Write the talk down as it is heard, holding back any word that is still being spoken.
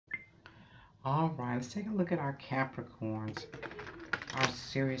All right, let's take a look at our Capricorns, our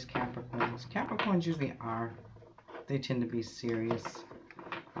serious Capricorns. Capricorns usually are, they tend to be serious.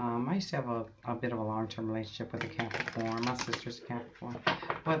 I used to have a bit of a long-term relationship with a Capricorn. My sister's a Capricorn.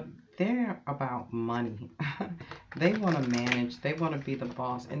 But they're about money. They want to manage. They want to be the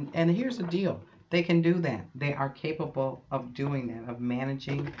boss. And here's the deal. They can do that. They are capable of doing that, of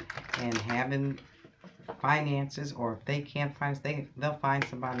managing and having finances. Or if they can't find, they'll find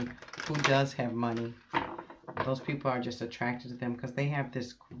somebody who does have money. Those people are just attracted to them because they have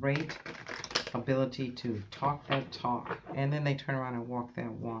this great ability to talk that talk and then they turn around and walk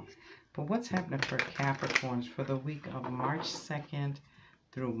that walk. But what's happening for Capricorns for the week of March 2nd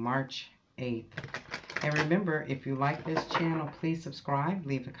through March 8th? And remember, if you like this channel, please subscribe,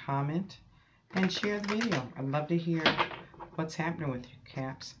 leave a comment, and share the video. I'd love to hear what's happening with you,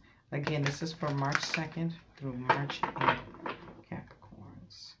 Caps. Again, this is for March 2nd through March 8th.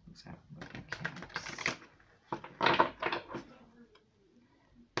 Capricorns. What's happening with the Caps?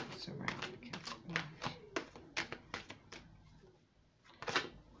 Surround the Capricorns.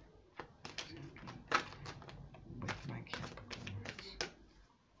 With my Capricorns.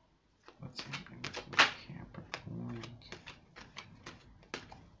 What's happening with my Capricorns?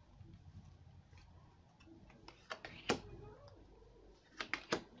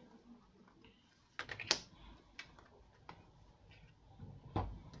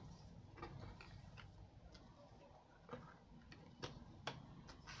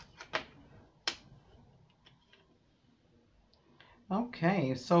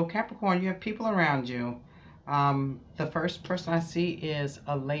 Okay, so Capricorn, you have people around you. The first person I see is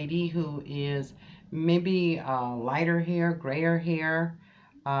a lady who is maybe lighter hair, grayer hair,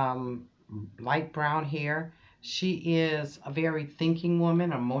 um, light brown hair. She is a very thinking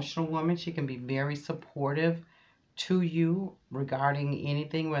woman, emotional woman. She can be very supportive to you regarding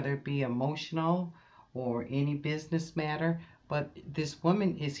anything, whether it be emotional or any business matter. But this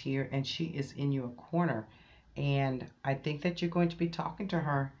woman is here and she is in your corner. And I think that you're going to be talking to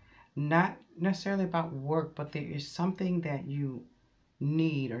her, not necessarily about work, but there is something that you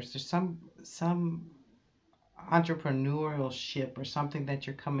need, or there's some entrepreneurial ship or something that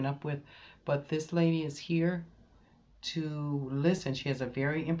you're coming up with. But this lady is here to listen. She has a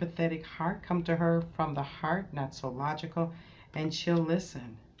very empathetic heart. Come to her from the heart, not so logical, and she'll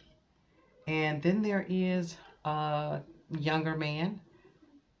listen. And then there is a younger man,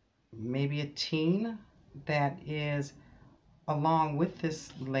 maybe a teen, that is along with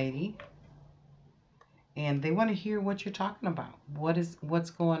this lady, and they want to hear what you're talking about. What's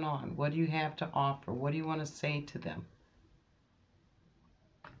going on? What do you have to offer? What do you want to say to them?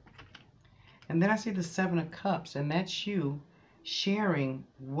 And then I see the Seven of Cups, and that's you sharing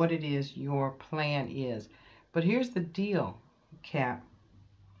what it is your plan is. But here's the deal, Cap.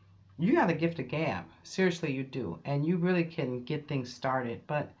 You got a gift of gab. Seriously, you do. And you really can get things started.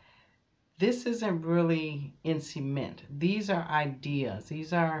 But this isn't really in cement. These are ideas.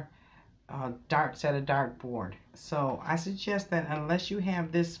 These are darts at a dartboard. So I suggest that unless you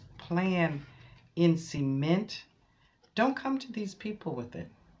have this plan in cement, don't come to these people with it.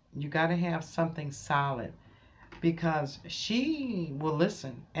 You got to have something solid because she will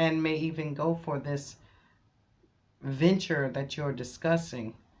listen and may even go for this venture that you're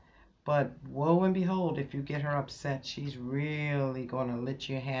discussing. But woe and behold, if you get her upset, she's really going to let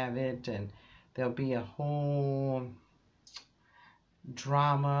you have it, and there'll be a whole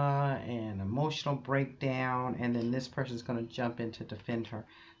drama and emotional breakdown, and then this person's going to jump in to defend her.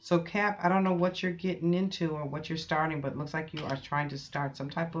 So Cap, I don't know what you're getting into or what you're starting, but it looks like you are trying to start some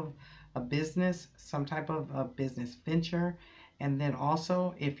type of a business, some type of a business venture. And then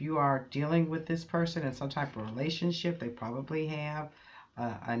also, if you are dealing with this person in some type of relationship, they probably have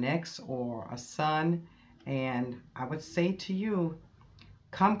an ex or a son. And I would say to you,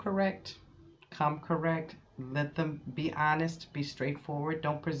 come correct, come correct. Let them be honest, be straightforward.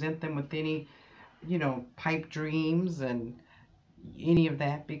 Don't present them with any, pipe dreams and any of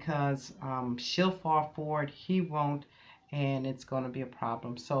that because she'll fall for it, he won't, and it's going to be a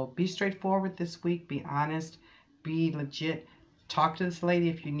problem. So be straightforward this week, be honest, be legit. Talk to this lady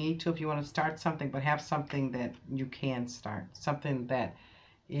if you need to, if you want to start something, but have something that you can start, something that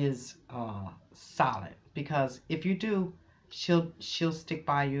is solid. Because if you do, she'll stick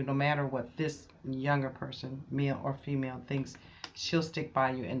by you no matter what this younger person, male or female, thinks. She'll stick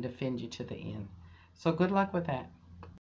by you and defend you to the end. So good luck with that.